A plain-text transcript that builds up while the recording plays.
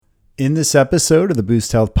In this episode of the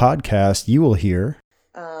Boost Health podcast, you will hear.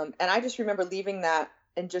 And I just remember leaving that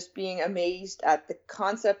and just being amazed at the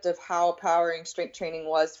concept of how empowering strength training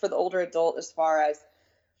was for the older adult, as far as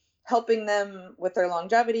helping them with their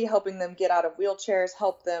longevity, helping them get out of wheelchairs,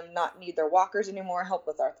 help them not need their walkers anymore, help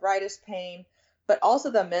with arthritis pain, but also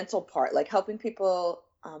the mental part, like helping people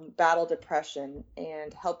battle depression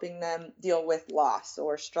and helping them deal with loss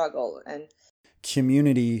or struggle. And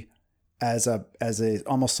community as a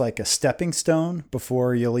almost like a stepping stone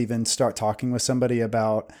before you'll even start talking with somebody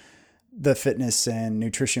about the fitness and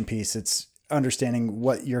nutrition piece. It's understanding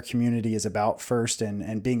what your community is about first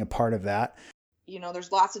and being a part of that. You know,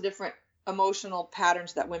 there's lots of different emotional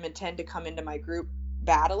patterns that women tend to come into my group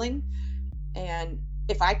battling. And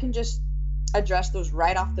if I can just address those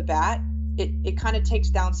right off the bat, it kind of takes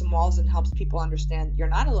down some walls and helps people understand you're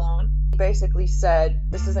not alone. He basically said,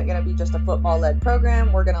 this isn't going to be just a football-led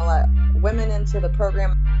program. We're going to let women into the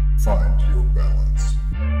program. Find your balance.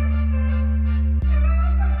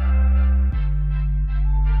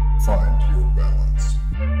 Find your balance.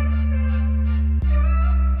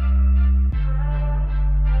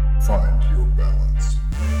 Find your balance.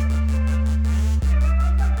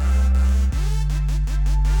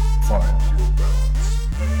 Find your balance.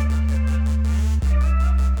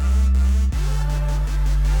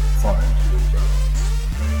 Find your balance.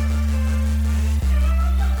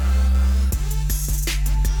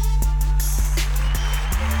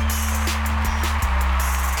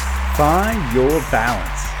 Find your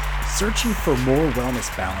balance. Searching for more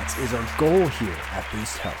wellness balance is our goal here at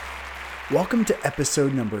Boost Health. Welcome to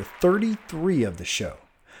episode number 33 of the show.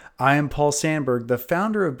 I am Paul Sandberg, the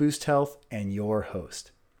founder of Boost Health and your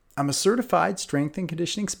host. I'm a certified strength and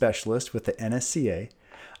conditioning specialist with the NSCA.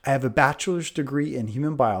 I have a bachelor's degree in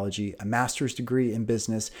human biology, a master's degree in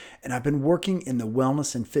business, and I've been working in the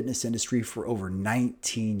wellness and fitness industry for over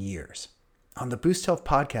 19 years. On the Boost Health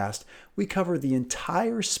podcast, we cover the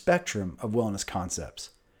entire spectrum of wellness concepts.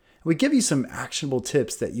 We give you some actionable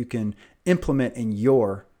tips that you can implement in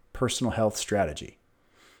your personal health strategy.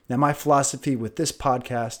 Now, my philosophy with this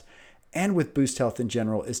podcast and with Boost Health in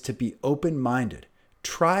general is to be open-minded.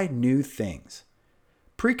 Try new things.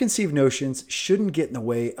 Preconceived notions shouldn't get in the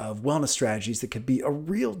way of wellness strategies that could be a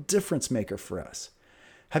real difference maker for us.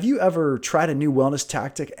 Have you ever tried a new wellness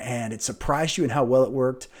tactic and it surprised you in how well it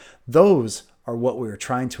worked? Those are what we are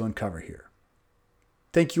trying to uncover here.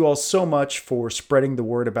 Thank you all so much for spreading the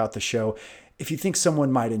word about the show. If you think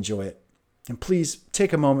someone might enjoy it, and please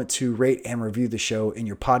take a moment to rate and review the show in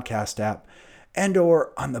your podcast app and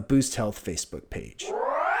or on the Boost Health Facebook page.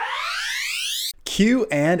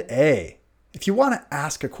 Q&A. If you want to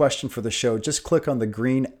ask a question for the show, just click on the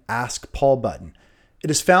green Ask Paul button.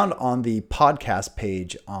 It is found on the podcast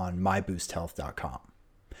page on myboosthealth.com.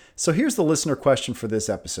 So here's the listener question for this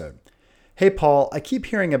episode. Hey Paul, I keep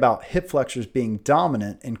hearing about hip flexors being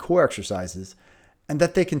dominant in core exercises and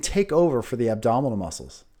that they can take over for the abdominal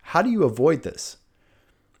muscles. How do you avoid this?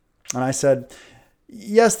 And I said,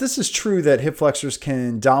 yes, this is true that hip flexors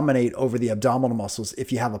can dominate over the abdominal muscles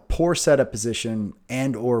if you have a poor setup position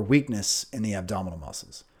and or weakness in the abdominal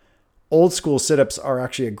muscles. Old school sit-ups are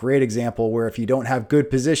actually a great example where if you don't have good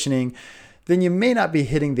positioning, then you may not be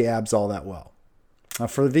hitting the abs all that well. Now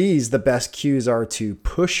for these, the best cues are to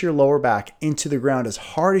push your lower back into the ground as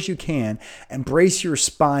hard as you can and brace your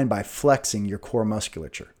spine by flexing your core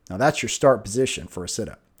musculature. Now that's your start position for a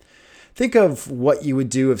sit-up. Think of what you would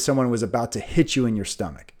do if someone was about to hit you in your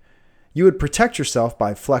stomach. You would protect yourself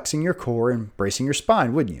by flexing your core and bracing your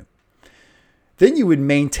spine, wouldn't you? Then you would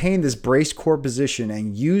maintain this braced core position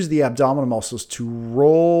and use the abdominal muscles to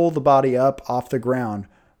roll the body up off the ground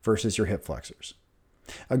versus your hip flexors.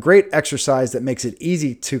 A great exercise that makes it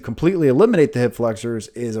easy to completely eliminate the hip flexors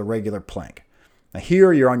is a regular plank. Now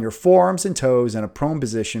here you're on your forearms and toes in a prone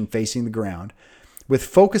position facing the ground, with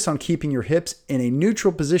focus on keeping your hips in a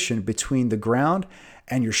neutral position between the ground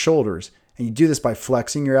and your shoulders. And you do this by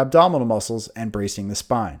flexing your abdominal muscles and bracing the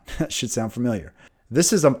spine. That should sound familiar.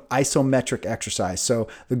 This is an isometric exercise. So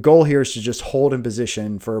the goal here is to just hold in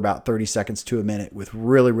position for about 30 seconds to a minute with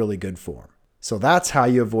really, really good form. So that's how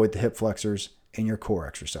you avoid the hip flexors in your core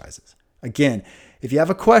exercises. Again, if you have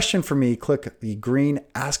a question for me, click the green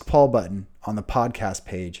Ask Paul button on the podcast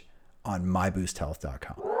page on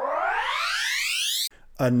myboosthealth.com.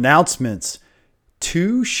 Announcements.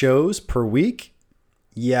 2 shows per week.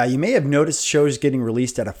 Yeah, you may have noticed shows getting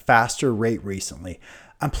released at a faster rate recently.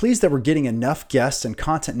 I'm pleased that we're getting enough guests and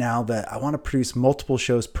content now that I want to produce multiple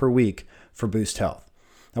shows per week for Boost Health.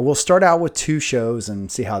 Now we'll start out with 2 shows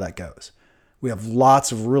and see how that goes. We have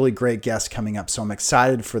lots of really great guests coming up, so I'm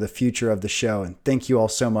excited for the future of the show, and thank you all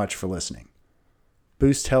so much for listening.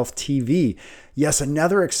 Boost Health TV. Yes,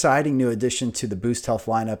 another exciting new addition to the Boost Health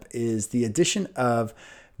lineup is the addition of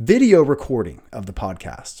video recording of the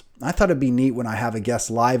podcast. I thought it'd be neat when I have a guest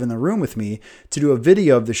live in the room with me to do a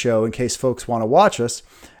video of the show in case folks want to watch us.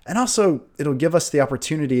 And also, it'll give us the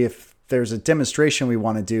opportunity, if there's a demonstration we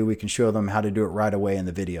want to do, we can show them how to do it right away in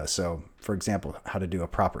the video. So, for example, how to do a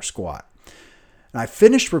proper squat. And I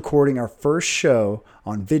finished recording our first show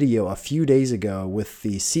on video a few days ago with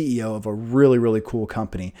the CEO of a really, really cool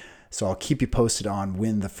company. So I'll keep you posted on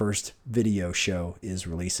when the first video show is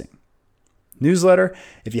releasing. Newsletter.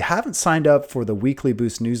 If you haven't signed up for the Weekly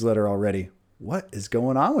Boost newsletter already, what is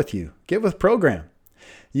going on with you? Get with program.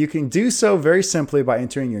 You can do so very simply by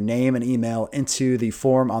entering your name and email into the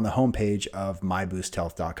form on the homepage of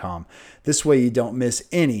myboosthealth.com. This way you don't miss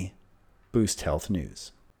any Boost Health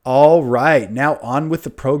news. All right, now on with the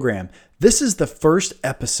program. This is the first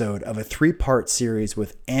episode of a 3-part series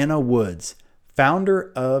with Anna Woods,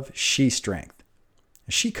 founder of SheStrength.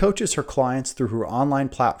 She coaches her clients through her online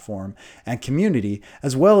platform and community,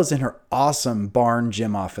 as well as in her awesome barn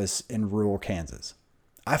gym office in rural Kansas.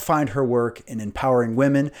 I find her work in empowering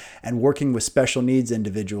women and working with special needs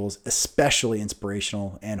individuals especially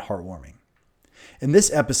inspirational and heartwarming. In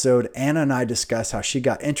this episode, Anna and I discuss how she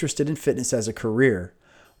got interested in fitness as a career,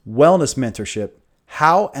 wellness mentorship,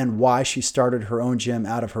 how and why she started her own gym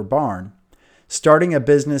out of her barn, starting a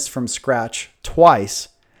business from scratch twice,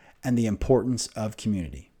 and the importance of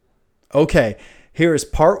community. Okay, here is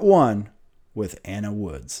part 1 with Anna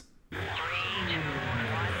Woods.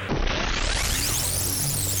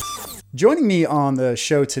 Joining me on the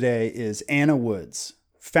show today is Anna Woods,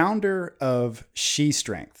 founder of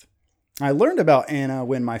SheStrength. I learned about Anna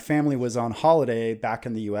when my family was on holiday back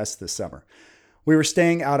in the U.S. this summer. We were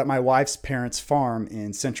staying out at my wife's parents' farm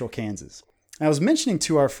in central Kansas. I was mentioning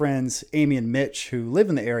to our friends, Amy and Mitch, who live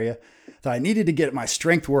in the area, that I needed to get my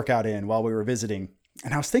strength workout in while we were visiting.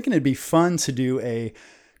 And I was thinking it'd be fun to do a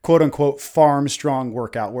quote unquote farm strong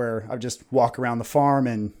workout where I would just walk around the farm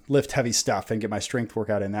and lift heavy stuff and get my strength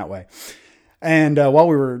workout in that way. And while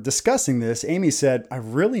we were discussing this, Amy said, I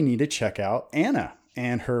really need to check out Anna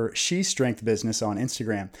and her SheStrength business on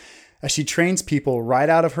Instagram, as she trains people right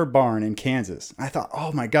out of her barn in Kansas. I thought,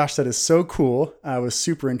 oh my gosh, that is so cool. I was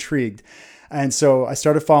super intrigued. And so I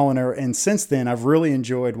started following her. And since then, I've really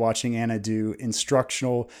enjoyed watching Anna do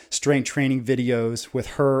instructional strength training videos with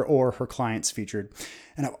her or her clients featured.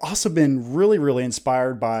 And I've also been really, really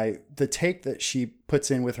inspired by the take that she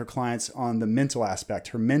puts in with her clients on the mental aspect.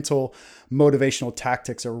 Her mental motivational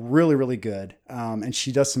tactics are really, really good. And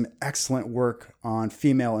she does some excellent work on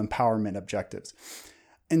female empowerment objectives.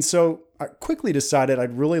 And so I quickly decided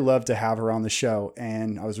I'd really love to have her on the show.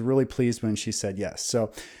 And I was really pleased when she said yes.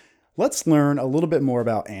 So let's learn a little bit more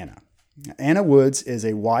about Anna. Anna Woods is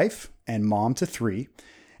a wife and mom to 3,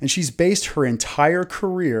 and she's based her entire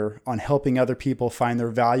career on helping other people find their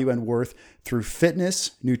value and worth through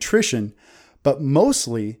fitness, nutrition, but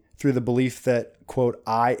mostly through the belief that, quote,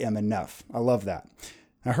 I am enough. I love that.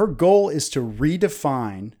 Now, her goal is to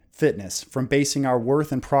redefine fitness from basing our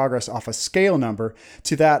worth and progress off a scale number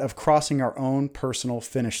to that of crossing our own personal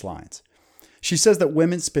finish lines. She says that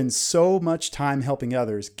women spend so much time helping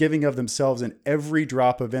others, giving of themselves in every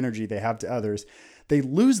drop of energy they have to others, they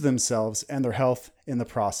lose themselves and their health in the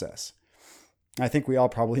process. I think we all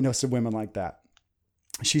probably know some women like that.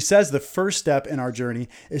 She says the first step in our journey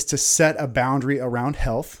is to set a boundary around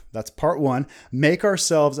health. That's part 1. Make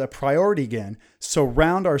ourselves a priority again.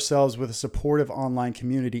 Surround ourselves with a supportive online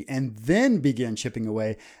community and then begin chipping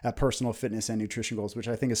away at personal fitness and nutrition goals, which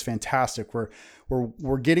I think is fantastic.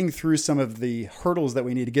 We're getting through some of the hurdles that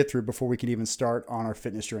we need to get through before we can even start on our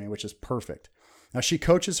fitness journey, which is perfect. Now, she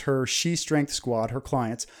coaches her SheStrength Squad, her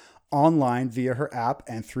clients, online via her app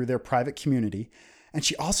and through their private community. And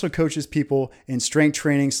she also coaches people in strength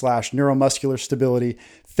training / neuromuscular stability,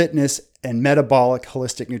 fitness, and metabolic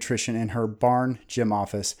holistic nutrition in her barn gym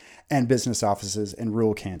office and business offices in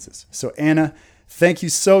rural Kansas. So Anna, thank you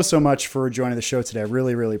so much for joining the show today. I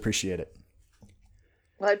really, really appreciate it.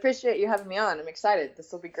 Well, I appreciate you having me on. I'm excited.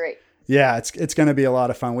 This will be great. Yeah, it's going to be a lot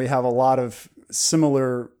of fun. We have a lot of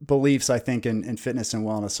similar beliefs, I think, in fitness and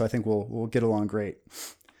wellness. So I think we'll get along great.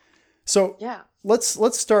 So yeah.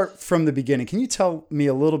 Let's start from the beginning. Can you tell me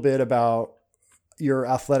a little bit about your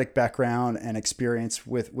athletic background and experience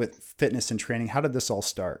with fitness and training? How did this all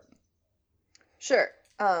start? Sure.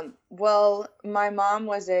 Well, my mom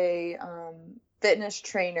was a fitness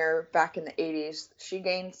trainer back in the 80s. She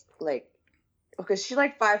gained because she's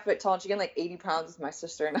 5 foot tall and she gained 80 pounds with my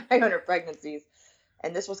sister and I on her pregnancies.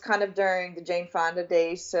 And this was kind of during the Jane Fonda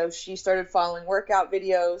days. So she started following workout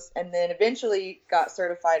videos and then eventually got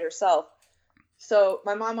certified herself. So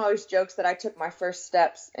my mom always jokes that I took my first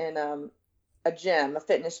steps in a gym, a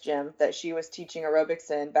fitness gym that she was teaching aerobics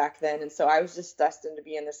in back then. And so I was just destined to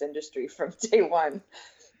be in this industry from day one.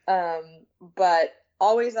 But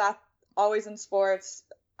always in sports.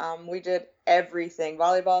 We did everything: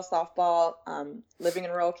 volleyball, softball. Living in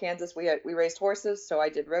rural Kansas, we raised horses, so I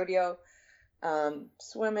did rodeo,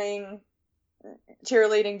 swimming,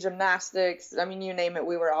 cheerleading, gymnastics. I mean, you name it,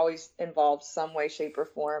 we were always involved some way, shape, or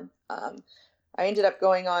form. I ended up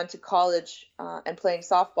going on to college and playing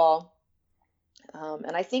softball.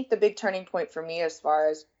 And I think the big turning point for me as far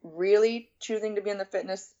as really choosing to be in the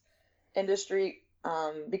fitness industry,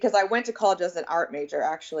 because I went to college as an art major,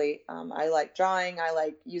 actually. I like drawing. I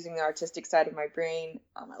like using the artistic side of my brain.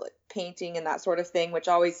 I like painting and that sort of thing, which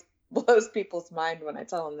always blows people's mind when I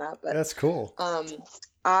tell them that. But that's cool.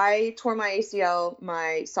 I tore my ACL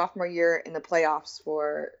my sophomore year in the playoffs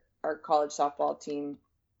for our college softball team,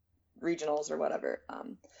 regionals or whatever.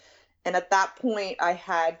 And at that point, I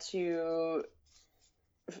had to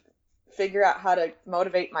figure out how to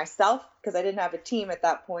motivate myself, because I didn't have a team at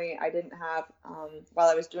that point. I didn't have, while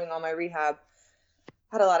I was doing all my rehab,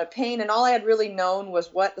 had a lot of pain, and all I had really known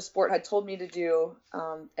was what the sport had told me to do,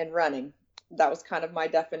 and running. That was kind of my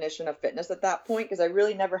definition of fitness at that point, because I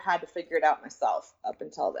really never had to figure it out myself up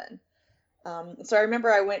until then. So I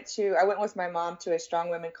remember I went with my mom to a Strong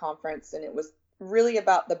Women conference, and it was really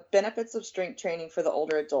about the benefits of strength training for the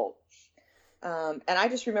older adult. And I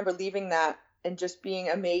just remember leaving that and just being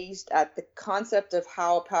amazed at the concept of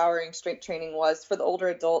how empowering strength training was for the older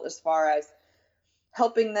adult, as far as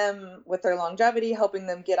helping them with their longevity, helping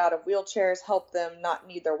them get out of wheelchairs, help them not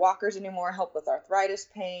need their walkers anymore, help with arthritis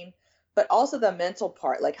pain, but also the mental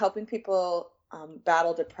part, like helping people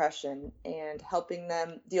battle depression and helping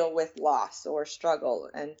them deal with loss or struggle.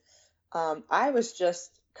 And I was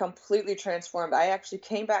just completely transformed. I actually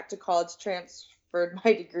came back to college, transferred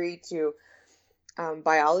my degree to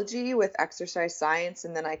biology with exercise science,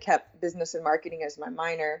 and then I kept business and marketing as my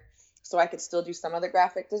minor so I could still do some of the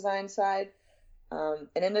graphic design side, and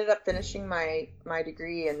ended up finishing my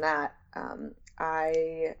degree in that.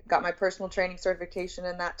 I got my personal training certification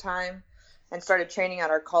in that time and started training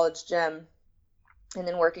at our college gym, and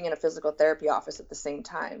then working in a physical therapy office at the same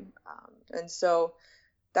time. And so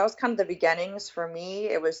that was kind of the beginnings for me.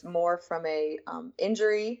 It was more from a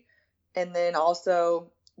injury, and then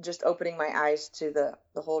also just opening my eyes to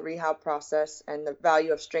the whole rehab process and the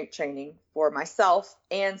value of strength training for myself,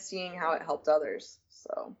 and seeing how it helped others.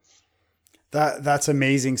 So that's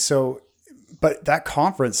amazing. So, but that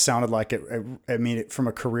conference sounded like from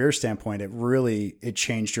a career standpoint, it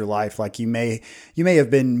changed your life. Like you may have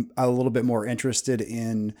been a little bit more interested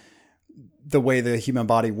in the way the human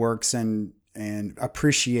body works and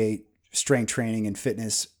appreciate strength training and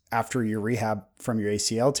fitness after your rehab from your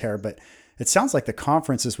ACL tear. But it sounds like the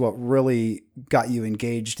conference is what really got you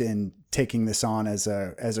engaged in taking this on as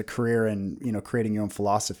a career and, creating your own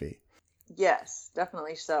philosophy. Yes,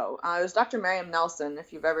 definitely so. It was Dr. Miriam Nelson.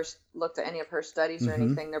 If you've ever looked at any of her studies or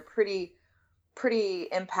anything, they're pretty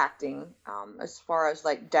impacting as far as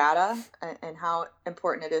like data and how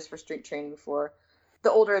important it is for strength training for the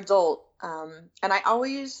older adult. And I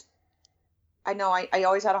always had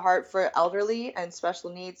a heart for elderly and special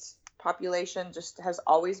needs population. Just has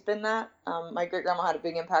always been that. My great grandma had a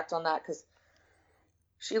big impact on that, because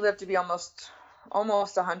she lived to be almost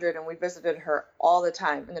 100, and we visited her all the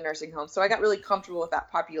time in the nursing home. So I got really comfortable with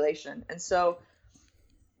that population. And so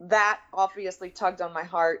that obviously tugged on my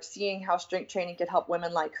heart, seeing how strength training could help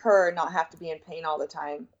women like her not have to be in pain all the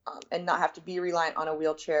time, and not have to be reliant on a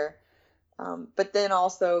wheelchair. But then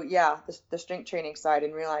also, the strength training side,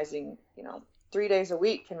 and realizing, 3 days a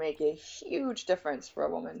week can make a huge difference for a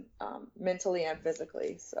woman, mentally and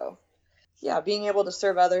physically. So being able to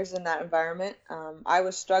serve others in that environment. I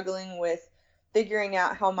was struggling with figuring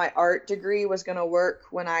out how my art degree was going to work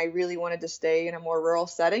when I really wanted to stay in a more rural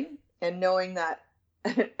setting, and knowing that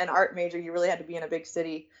an art major, you really had to be in a big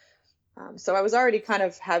city. So I was already kind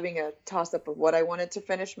of having a toss up of what I wanted to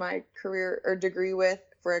finish my career or degree with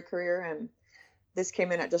for a career. And this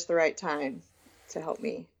came in at just the right time to help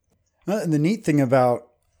me. And the neat thing about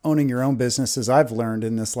owning your own business, as I've learned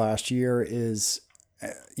in this last year, is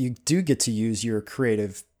you do get to use your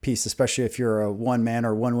creative piece, especially if you're a one man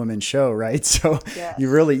or one woman show, right? So yes.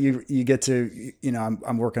 you get to,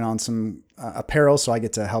 I'm working on some apparel, so I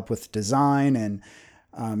get to help with design, and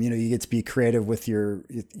you get to be creative with your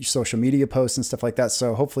social media posts and stuff like that.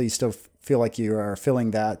 So hopefully you still feel like you are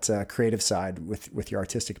filling that creative side with your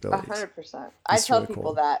artistic abilities. 100%. I tell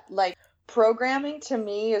people that, like, programming to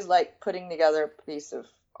me is like putting together a piece of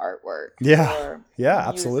artwork Yeah. or Yeah, music,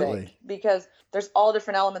 absolutely. because there's all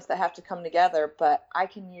different elements that have to come together, but I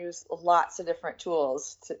can use lots of different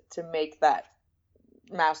tools to make that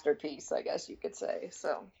masterpiece, I guess you could say.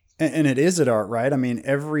 So, And it is an art, right? I mean,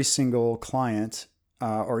 every single client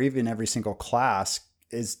or even every single class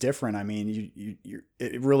is different. I mean,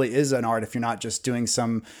 it really is an art if you're not just doing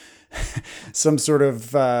some sort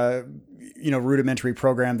of rudimentary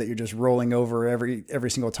program that you're just rolling over every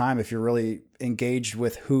single time. If you're really engaged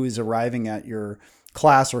with who is arriving at your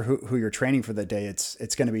class or who you're training for the day,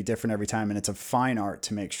 it's going to be different every time, and it's a fine art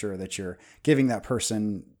to make sure that you're giving that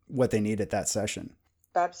person what they need at that session.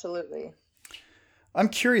 absolutely. I'm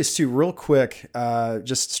curious too, real quick,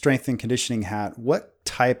 just strength and conditioning hat. What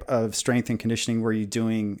type of strength and conditioning were you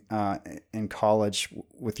doing in college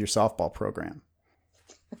with your softball program?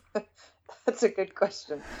 That's a good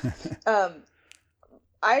question.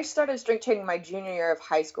 I started strength training my junior year of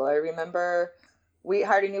high school. I remember we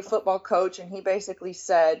hired a new football coach, and he basically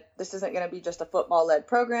said, this isn't going to be just a football-led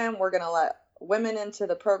program. We're going to let women into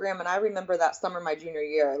the program. And I remember that summer, my junior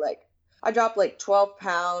year, like I dropped like 12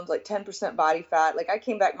 pounds, like 10% body fat. Like I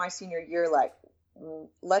came back my senior year, like,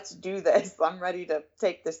 let's do this. I'm ready to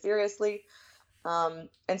take this seriously. And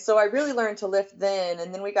so I really learned to lift then.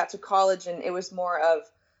 And then we got to college, and it was more of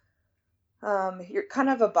you're kind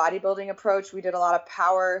of a bodybuilding approach. We did a lot of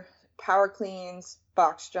power cleans,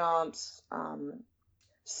 box jumps,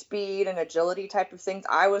 speed and agility type of things.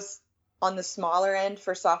 I was on the smaller end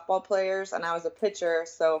for softball players, and I was a pitcher.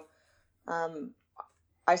 So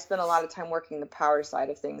I spent a lot of time working the power side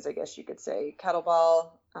of things, I guess you could say.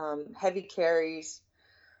 Kettlebell, heavy carries.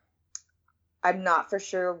 I'm not for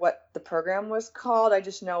sure what the program was called. I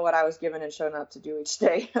just know what I was given and shown up to do each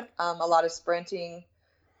day. A lot of sprinting,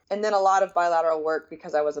 and then a lot of bilateral work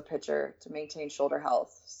because I was a pitcher to maintain shoulder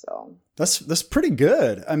health. So that's pretty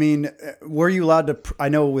good. I mean, were you allowed to? I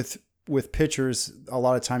know with pitchers, a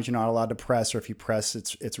lot of times you're not allowed to press, or if you press,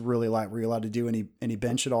 it's really light. Were you allowed to do any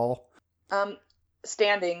bench at all?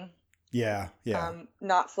 Standing. Yeah.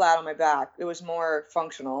 Not flat on my back. It was more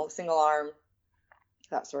functional, single arm,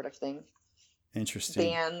 that sort of thing.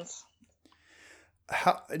 Interesting. Bands.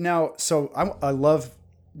 So I love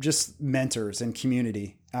just mentors and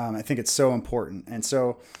community. I think it's so important. And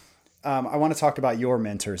so I want to talk about your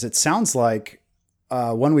mentors. It sounds like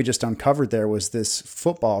one we just uncovered there was this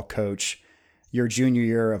football coach your junior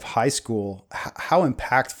year of high school. How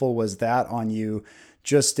impactful was that on you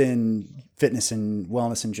just in fitness and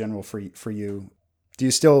wellness in general for you? Do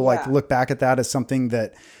you still look back at that as something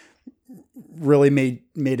that really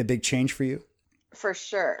made a big change for you? For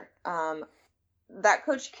sure. That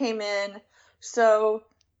coach came in. So,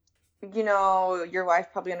 your wife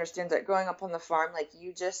probably understands that growing up on the farm, like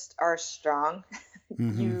you just are strong.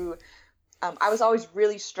 Mm-hmm. I was always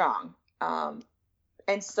really strong.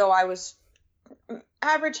 And so I was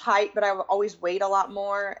average height, but I always weighed a lot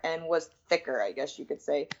more and was thicker, I guess you could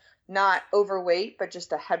say. Not overweight, but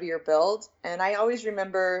just a heavier build. And I always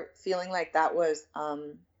remember feeling like that was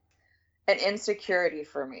an insecurity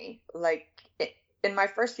for me. Like in my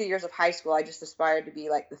first few years of high school, I just aspired to be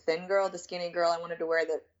like the thin girl, the skinny girl. I wanted to wear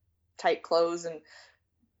the tight clothes, and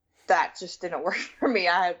that just didn't work for me.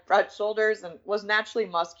 I had broad shoulders and was naturally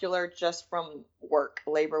muscular just from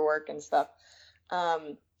labor work and stuff.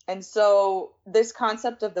 And so this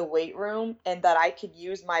concept of the weight room and that I could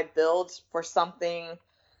use my builds for something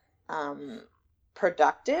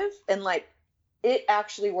productive and like it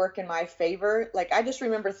actually work in my favor. Like I just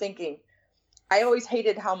remember thinking, I always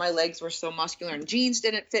hated how my legs were so muscular and jeans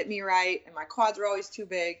didn't fit me right and my quads were always too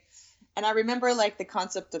big. And I remember like the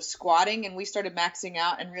concept of squatting, and we started maxing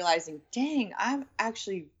out and realizing, dang, I'm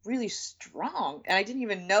actually really strong. And I didn't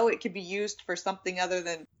even know it could be used for something other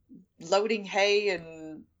than loading hay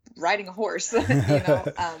and riding a horse.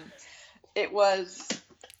 It was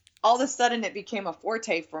all of a sudden it became a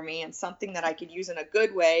forte for me and something that I could use in a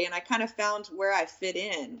good way. And I kind of found where I fit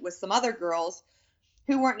in with some other girls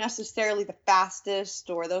who weren't necessarily the fastest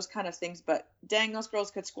or those kind of things, but dang, those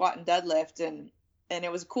girls could squat and deadlift. And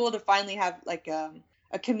it was cool to finally have like a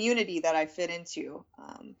community that I fit into.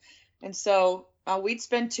 And so we'd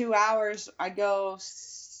spend 2 hours. I'd go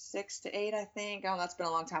 6 to 8, I think. Oh, that's been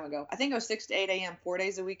a long time ago. I think it was 6 to 8 a.m., 4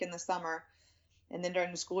 days a week in the summer. And then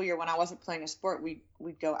during the school year, when I wasn't playing a sport, we'd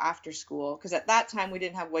go after school. Because at that time, we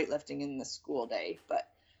didn't have weightlifting in the school day. But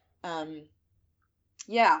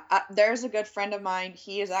there's a good friend of mine.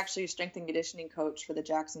 He is actually a strength and conditioning coach for the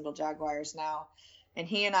Jacksonville Jaguars now. And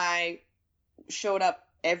he and I showed up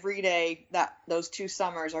every day those 2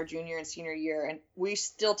 summers, our junior and senior year. And we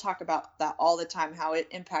still talk about that all the time, how it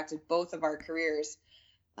impacted both of our careers.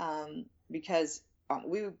 Because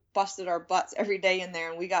we busted our butts every day in there,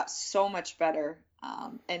 and we got so much better.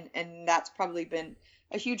 And that's probably been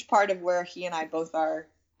a huge part of where he and I both are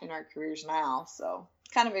in our careers now. So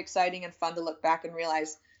kind of exciting and fun to look back and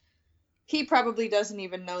realize he probably doesn't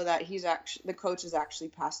even know that the coach has actually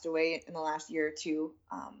passed away in the last year or two.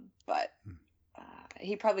 But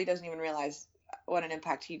he probably doesn't even realize what an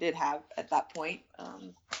impact he did have at that point.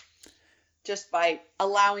 Just by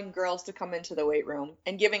allowing girls to come into the weight room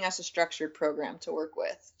and giving us a structured program to work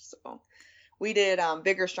with. So we did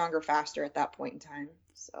bigger, stronger, faster at that point in time.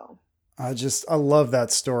 So I love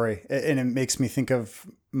that story. And it makes me think of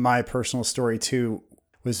my personal story too.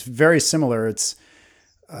 It was very similar. It's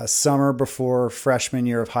summer before freshman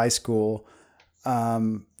year of high school,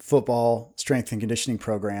 football strength and conditioning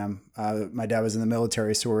program. My dad was in the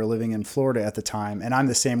military, so we were living in Florida at the time. And I'm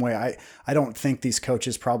the same way. I don't think these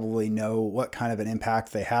coaches probably know what kind of an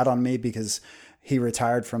impact they had on me, because he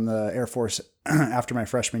retired from the Air Force after my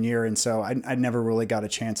freshman year. And so I never really got a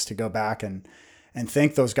chance to go back and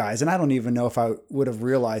thank those guys. And I don't even know if I would have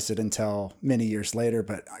realized it until many years later,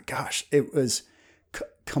 but gosh, it was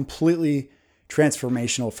completely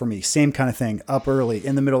transformational for me. Same kind of thing. Up early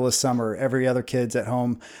in the middle of summer, every other kid's at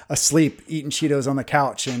home asleep, eating Cheetos on the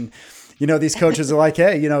couch. And, these coaches are like,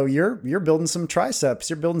 hey, you're building some triceps,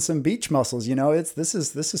 you're building some beach muscles. This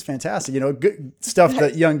is fantastic. Good stuff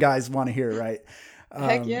that young guys want to hear. Right.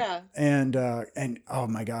 Heck yeah. And oh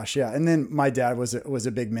my gosh. Yeah. And then my dad was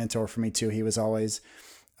a big mentor for me too. He was always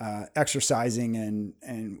exercising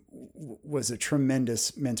and was a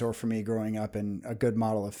tremendous mentor for me growing up, and a good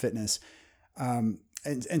model of fitness. And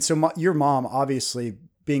so your mom, obviously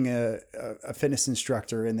being a fitness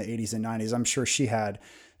instructor in the 80s and 90s, I'm sure she had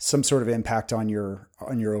some sort of impact on your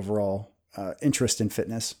overall interest in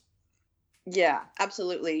fitness. Yeah,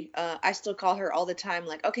 absolutely. I still call her all the time,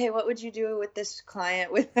 like, okay, what would you do with this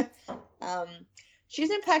client? She's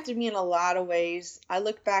impacted me in a lot of ways. I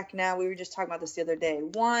look back now, we were just talking about this the other day.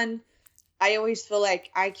 One, I always feel like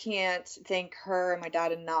I can't thank her and my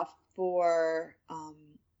dad enough for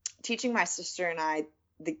teaching my sister and I,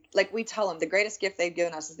 like we tell them, the greatest gift they've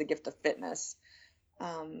given us is the gift of fitness.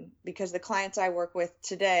 Because the clients I work with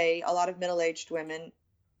today, a lot of middle-aged women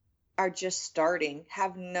are just starting,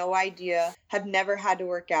 have no idea, have never had to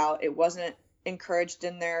work out. It wasn't encouraged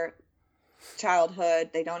in their childhood.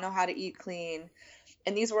 They don't know how to eat clean.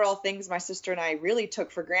 And these were all things my sister and I really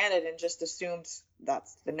took for granted and just assumed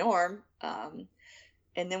that's the norm. And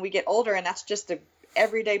then we get older, and that's just a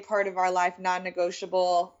everyday part of our life,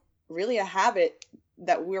 non-negotiable, really a habit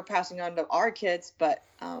that we're passing on to our kids. But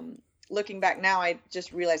looking back now, I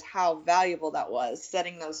just realized how valuable that was,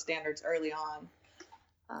 setting those standards early on.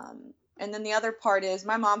 And then the other part is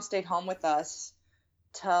my mom stayed home with us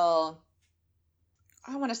till,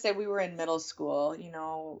 I want to say we were in middle school.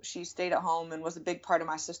 She stayed at home and was a big part of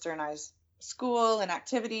my sister and I's school and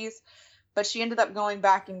activities. But she ended up going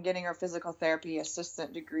back and getting her physical therapy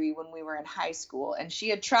assistant degree when we were in high school. And she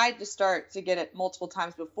had tried to start to get it multiple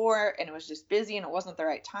times before, and it was just busy and it wasn't the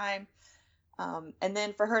right time. And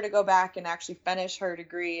then for her to go back and actually finish her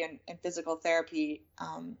degree in physical therapy,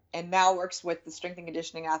 and now works with the strength and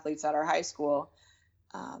conditioning athletes at our high school.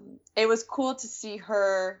 It was cool to see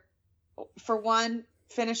her, for one,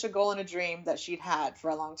 finish a goal and a dream that she'd had for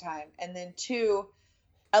a long time. And then two,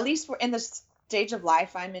 at least we're in the stage of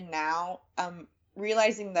life I'm in now,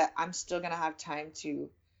 realizing that I'm still going to have time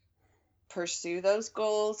to pursue those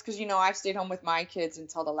goals. Because, I've stayed home with my kids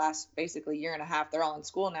until the last basically year and a half. They're all in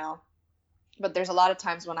school now. But there's a lot of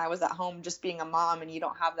times when I was at home just being a mom, and you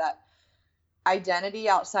don't have that identity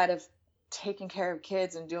outside of taking care of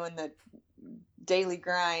kids and doing the daily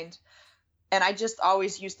grind. And I just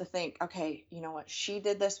always used to think, okay, you know what? She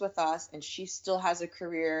did this with us, and she still has a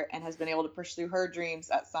career and has been able to pursue her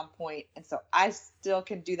dreams at some point. And so I still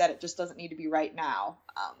can do that. It just doesn't need to be right now.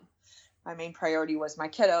 My main priority was my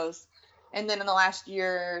kiddos. And then in the last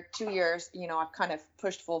year, 2 years, I've kind of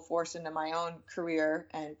pushed full force into my own career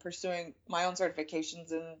and pursuing my own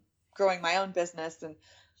certifications and growing my own business. And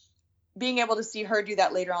being able to see her do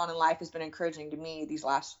that later on in life has been encouraging to me these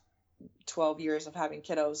last 12 years of having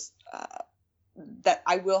kiddos, that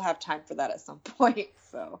I will have time for that at some point.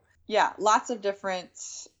 So yeah, lots of different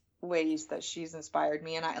ways that she's inspired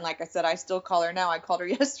me. And like I said, I still call her now. I called her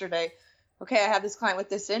yesterday. Okay, I have this client with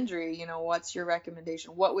this injury, what's your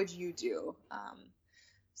recommendation? What would you do?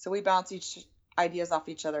 So we bounce ideas off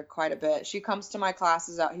each other quite a bit. She comes to my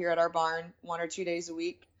classes out here at our barn 1 or 2 days a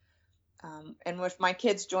week. And if my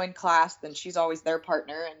kids join class, then she's always their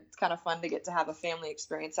partner, and it's kind of fun to get to have a family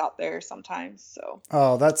experience out there sometimes. So.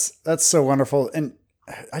 Oh, that's so wonderful. And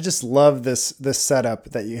I just love this setup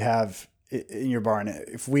that you have in your barn.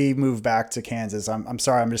 If we move back to Kansas, I'm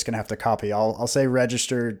sorry, I'm just going to have to copy. I'll say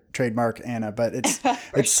registered trademark Anna, but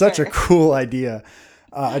it's such a cool idea.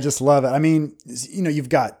 I just love it. I mean, you know, you've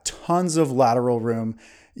got tons of lateral room.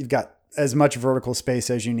 You've got as much vertical space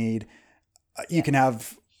as you need. You can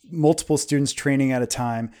have multiple students training at a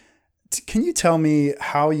time. Can you tell me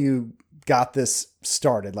how you got this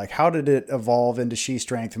started? Like, how did it evolve into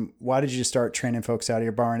SheStrength, and why did you start training folks out of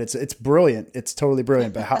your barn? It's brilliant. It's totally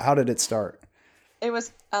brilliant. But how did it start? It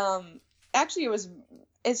was,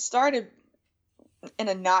 it started in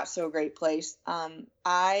a not so great place.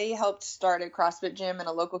 I helped start a CrossFit gym in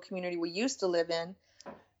a local community we used to live in.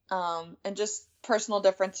 And just personal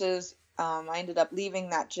differences. I ended up leaving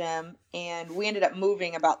that gym, and we ended up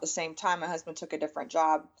moving about the same time. My husband took a different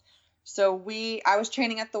job. So I was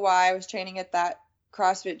training at the Y. I was training at that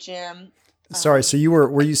CrossFit gym. Sorry. So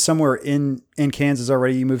were you somewhere in Kansas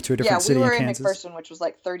already? You moved to a different city in Kansas? Yeah, we were in McPherson, which was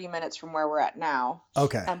like 30 minutes from where we're at now.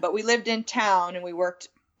 Okay. But we lived in town, and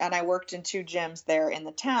I worked in 2 gyms there in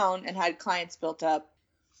the town and had clients built up,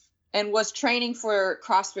 and was training for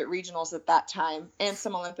CrossFit regionals at that time and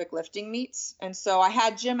some Olympic lifting meets. And so I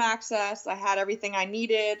had gym access. I had everything I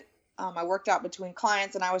needed. I worked out between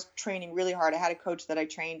clients, and I was training really hard. I had a coach that I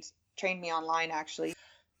trained me online, actually.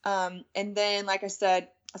 And then, like I said,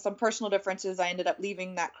 some personal differences. I ended up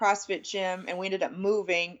leaving that CrossFit gym, and we ended up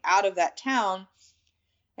moving out of that town.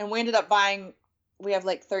 And we ended up we have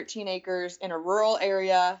like 13 acres in a rural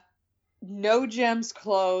area, no gyms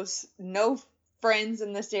close, no friends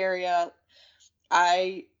in this area.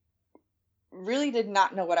 I really did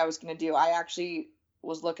not know what I was going to do. I actually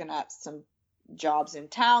was looking at some jobs in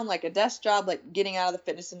town, like a desk job, like getting out of the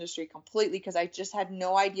fitness industry completely, because I just had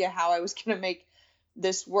no idea how I was going to make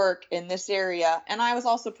this work in this area. And I was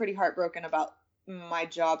also pretty heartbroken about my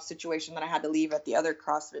job situation that I had to leave at the other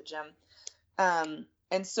CrossFit gym.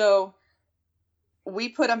 And so we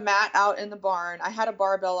put a mat out in the barn. I had a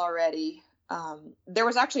barbell already. There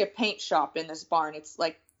was actually a paint shop in this barn. It's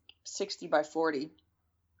like 60 by 40.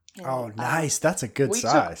 And, oh, nice. That's a good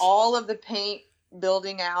size. We took all of the paint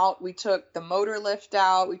building out. We took the motor lift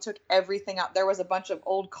out. We took everything out. There was a bunch of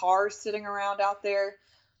old cars sitting around out there.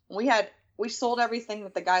 We sold everything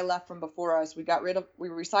that the guy left from before us. We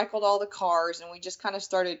recycled all the cars, and we just kind of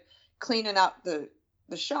started cleaning up the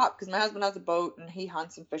shop, because my husband has a boat and he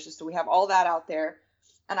hunts and fishes. So we have all that out there.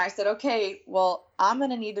 And I said, okay, well, I'm going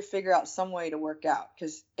to need to figure out some way to work out,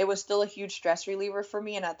 because it was still a huge stress reliever for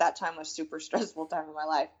me. And at that time was super stressful time in my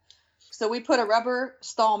life. So we put a rubber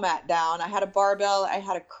stall mat down. I had a barbell. I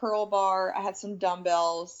had a curl bar. I had some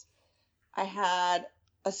dumbbells. I had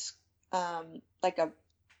a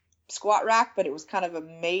squat rack, but it was kind of a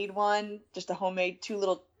made one, just a homemade 2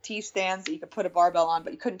 little T stands that you could put a barbell on,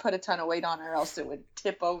 but you couldn't put a ton of weight on or else it would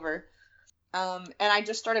tip over. And I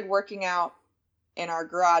just started working out in our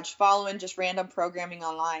garage, following just random programming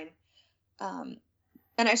online.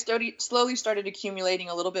 And I slowly started accumulating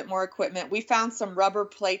a little bit more equipment. We found some rubber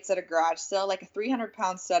plates at a garage sale, like a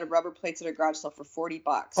 300-pound set of rubber plates at a garage sale for $40.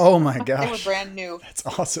 Oh my gosh. They were brand new. That's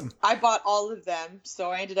awesome. I bought all of them.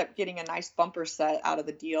 So I ended up getting a nice bumper set out of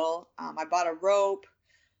the deal. I bought a rope.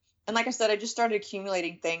 And like I said, I just started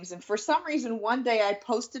accumulating things. And for some reason, one day I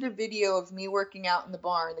posted a video of me working out in the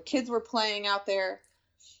barn. The kids were playing out there,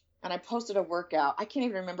 and I posted a workout. I can't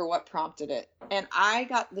even remember what prompted it. And I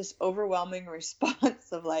got this overwhelming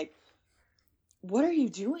response of like, what are you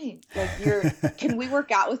doing? Like, can we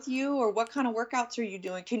work out with you? Or what kind of workouts are you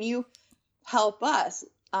doing? Can you help us?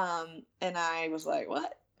 And I was like,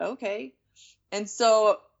 what? Okay. And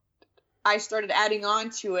so I started adding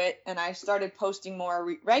on to it, and I started posting more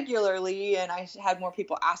regularly, and I had more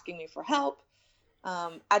people asking me for help.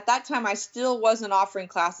 At that time, I still wasn't offering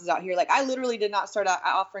classes out here. Like, I literally did not start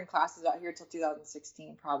offering classes out here until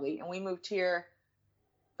 2016, probably. And we moved here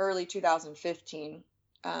early 2015,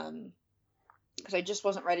 because I just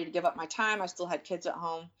wasn't ready to give up my time. I still had kids at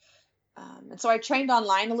home. And so I trained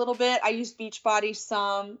online a little bit. I used Beachbody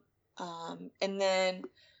some. And then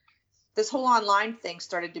this whole online thing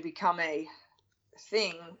started to become a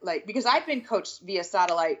thing, like, because I'd been coached via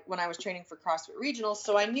satellite when I was training for CrossFit Regionals,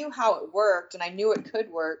 so I knew how it worked and I knew it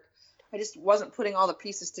could work. I just wasn't putting all the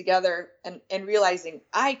pieces together and realizing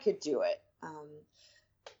I could do it.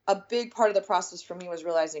 A big part of the process for me was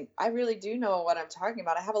realizing I really do know what I'm talking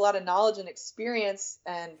about. I have a lot of knowledge and experience,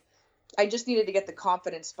 and I just needed to get the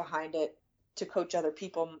confidence behind it to coach other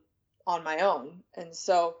people on my own. And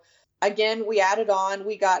so again, we added on,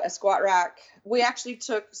 we got a squat rack. We actually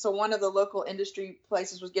so one of the local industry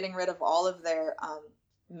places was getting rid of all of their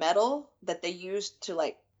metal that they used to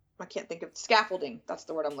like I can't think of scaffolding. That's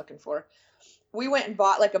the word I'm looking for. We went and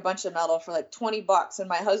bought like a bunch of metal for like $20, and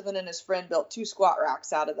my husband and his friend built 2 squat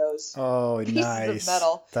racks out of those pieces nice. of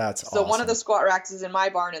metal. That's so awesome. One of the squat racks is in my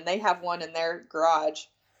barn, and they have one in their garage.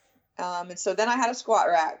 And so then I had a squat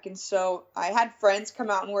rack, and so I had friends come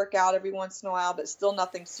out and work out every once in a while, but still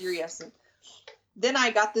nothing serious. And then I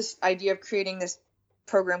got this idea of creating this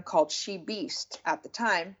program called SheBeast at the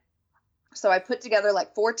time. So I put together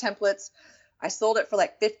like 4 templates. I sold it for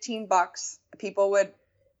like $15. People would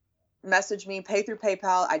message me, pay through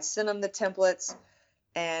PayPal. I'd send them the templates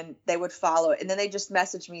and they would follow it. And then they just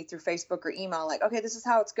message me through Facebook or email like, okay, this is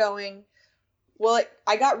how it's going. Well,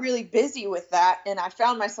 I got really busy with that, and I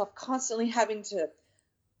found myself constantly having to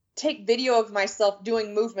take video of myself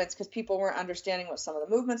doing movements because people weren't understanding what some of the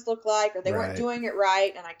movements looked like, or they weren't doing it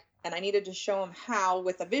right. And I needed to show them how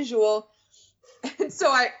with a visual. And so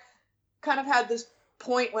I kind of had this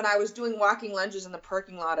point when I was doing walking lunges in the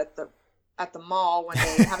parking lot at the mall one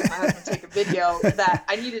day, having my husband take a video, that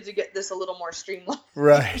I needed to get this a little more streamlined.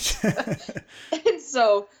 Right. And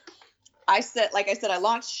so I said, like I said, I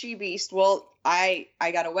launched SheBeast. Well, I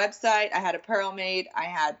got a website, I had apparel made, I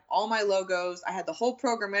had all my logos, I had the whole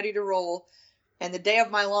program ready to roll. And the day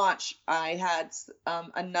of my launch, I had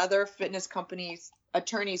another fitness company's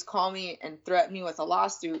attorneys call me and threaten me with a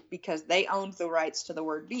lawsuit because they owned the rights to the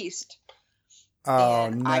word beast. Oh,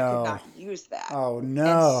 and no. I could not use that. Oh,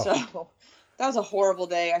 no. And so that was a horrible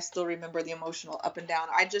day. I still remember the emotional up and down.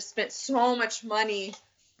 I just spent so much money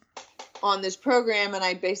on this program, and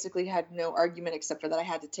I basically had no argument except for that I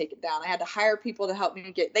had to take it down. I had to hire people to help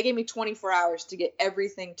me they gave me 24 hours to get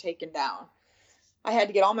everything taken down. I had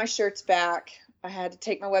to get all my shirts back. I had to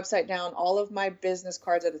take my website down, all of my business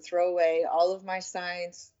cards I had to throw away, all of my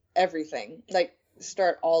signs, everything, like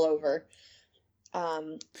start all over.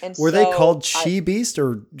 And were they called SheBeast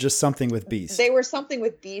or just something with beast? They were something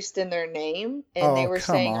with beast in their name, and they were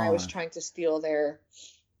saying I was trying to steal their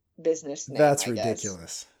business name. That's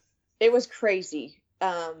ridiculous. It was crazy.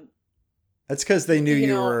 That's because they knew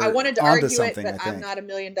you were. I wanted to onto argue something, it, but I'm not $1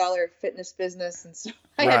 million fitness business, and so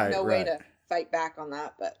I had no way to fight back on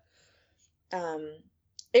that. But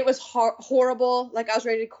it was horrible. Like, I was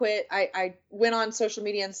ready to quit. I went on social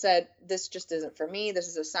media and said, "This just isn't for me. This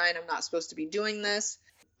is a sign I'm not supposed to be doing this."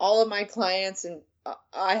 All of my clients, and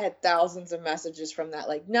I had thousands of messages from that,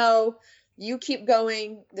 like, "No, you keep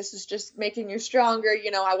going. This is just making you stronger."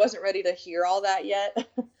 I wasn't ready to hear all that yet.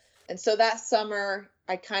 And so that summer,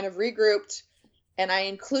 I kind of regrouped, and I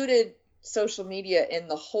included social media in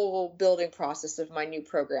the whole building process of my new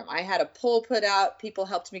program. I had a poll put out. People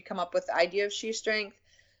helped me come up with the idea of SheStrength,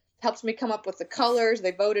 helped me come up with the colors.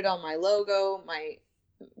 They voted on my logo,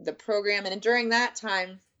 the program. And during that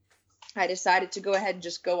time, I decided to go ahead and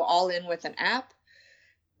just go all in with an app,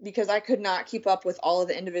 because I could not keep up with all of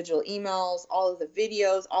the individual emails, all of the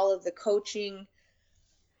videos, all of the coaching.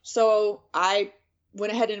 So I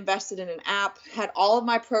went ahead and invested in an app, had all of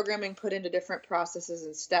my programming put into different processes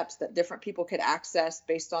and steps that different people could access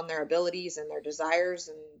based on their abilities and their desires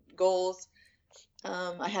and goals.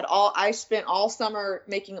 I spent all summer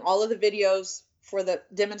making all of the videos for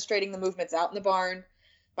demonstrating the movements out in the barn.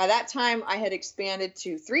 By that time, I had expanded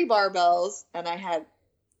to 3 barbells, and I had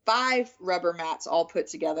 5 rubber mats all put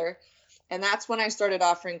together. And that's when I started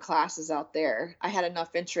offering classes out there. I had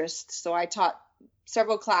enough interest, so I taught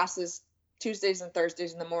several classes Tuesdays and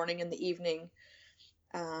Thursdays in the morning and the evening.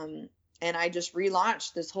 And I just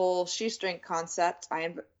relaunched this whole SheStrength concept.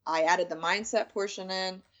 I added the mindset portion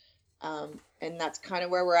in, and that's kind of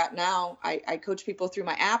where we're at now. I coach people through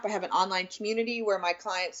my app. I have an online community where my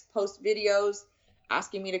clients post videos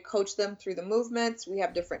asking me to coach them through the movements. We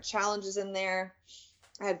have different challenges in there.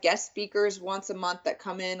 I have guest speakers once a month that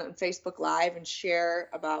come in on Facebook Live and share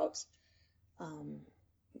about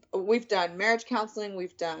we've done marriage counseling,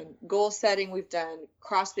 we've done goal setting, we've done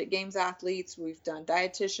CrossFit Games athletes, we've done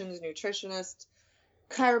dietitians, nutritionists,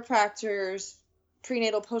 chiropractors,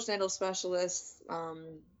 prenatal, postnatal specialists,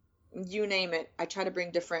 you name it. I try to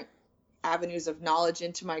bring different avenues of knowledge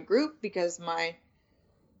into my group, because my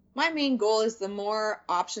main goal is the more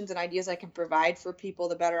options and ideas I can provide for people,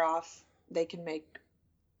 the better off they can make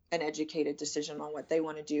an educated decision on what they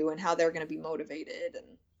want to do and how they're going to be motivated.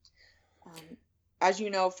 And as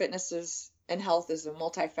you know, fitness and health is a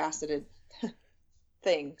multifaceted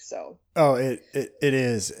thing. So it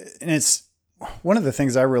is, and it's one of the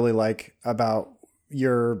things I really like about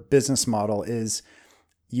your business model is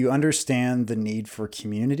you understand the need for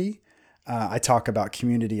community. I talk about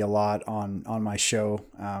community a lot on my show.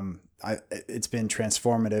 It's been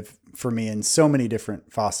transformative for me in so many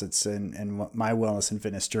different facets and my wellness and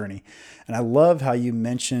fitness journey. And I love how you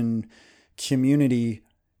mention community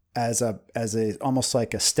as a almost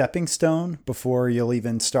like a stepping stone before you'll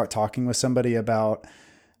even start talking with somebody about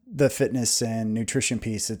the fitness and nutrition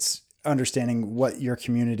piece. It's understanding what your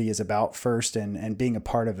community is about first and being a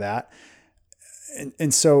part of that.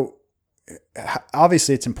 And so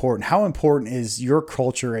obviously it's important. How important is your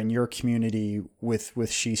culture and your community with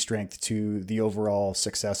SheStrength to the overall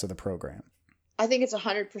success of the program? I think it's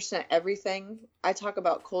 100% everything. I talk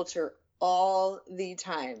about culture all the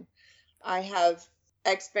time. I have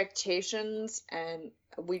expectations, and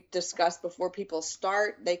we discussed before people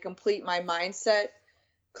start. They complete my mindset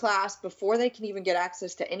class before they can even get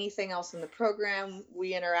access to anything else in the program.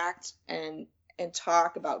 We interact and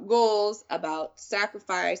talk about goals, about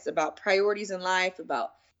sacrifice, about priorities in life,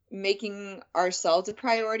 about making ourselves a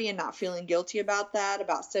priority and not feeling guilty about that,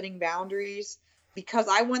 about setting boundaries, because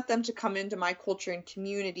I want them to come into my culture and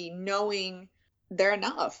community knowing they're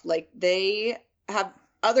enough. Like, they have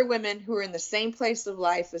other women who are in the same place of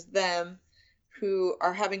life as them, who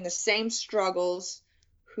are having the same struggles,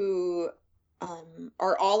 who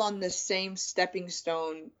are all on the same stepping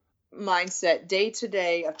stone mindset day to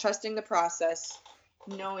day of trusting the process,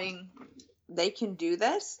 knowing they can do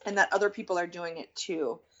this and that other people are doing it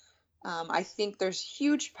too. I think there's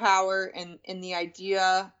huge power in the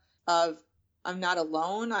idea of, I'm not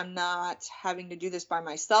alone. I'm not having to do this by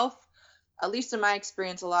myself. At least in my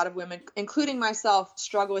experience, a lot of women, including myself,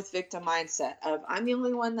 struggle with victim mindset of, I'm the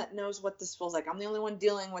only one that knows what this feels like. I'm the only one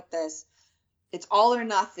dealing with this. It's all or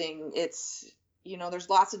nothing. It's, there's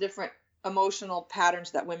lots of different emotional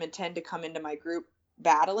patterns that women tend to come into my group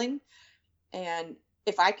battling. And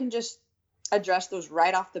if I can just address those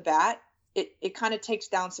right off the bat, it kind of takes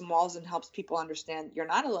down some walls and helps people understand you're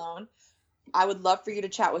not alone. I would love for you to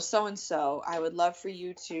chat with so-and-so. I would love for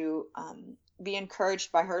you to be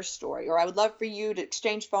encouraged by her story, or I would love for you to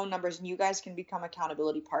exchange phone numbers and you guys can become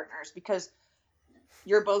accountability partners because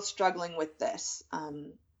you're both struggling with this.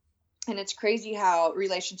 And it's crazy how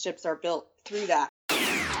relationships are built through that.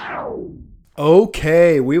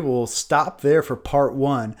 Okay, we will stop there for part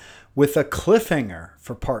 1 with a cliffhanger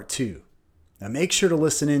for part 2. Now make sure to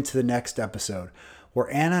listen in to the next episode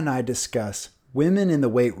where Anna and I discuss women in the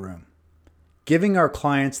weight room, giving our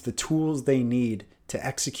clients the tools they need to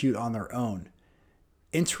execute on their own.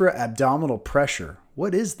 Intra-abdominal pressure,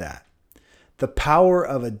 what is that? The power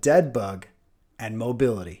of a dead bug and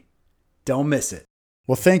mobility. Don't miss it.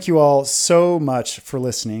 Well, thank you all so much for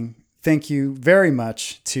listening. Thank you very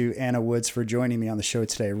much to Anna Woods for joining me on the show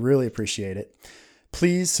today. I really appreciate it.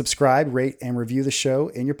 Please subscribe, rate, and review the show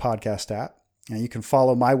in your podcast app. And you can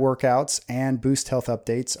follow my workouts and Boost Health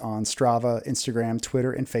updates on Strava, Instagram,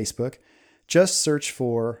 Twitter, and Facebook. Just search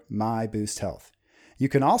for My Boost Health. You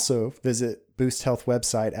can also visit Boost Health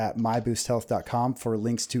website at myboosthealth.com for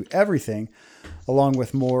links to everything, along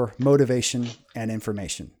with more motivation and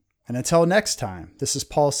information. And until next time, this is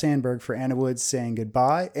Paul Sandberg for Anna Woods saying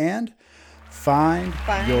goodbye and find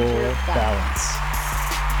your balance.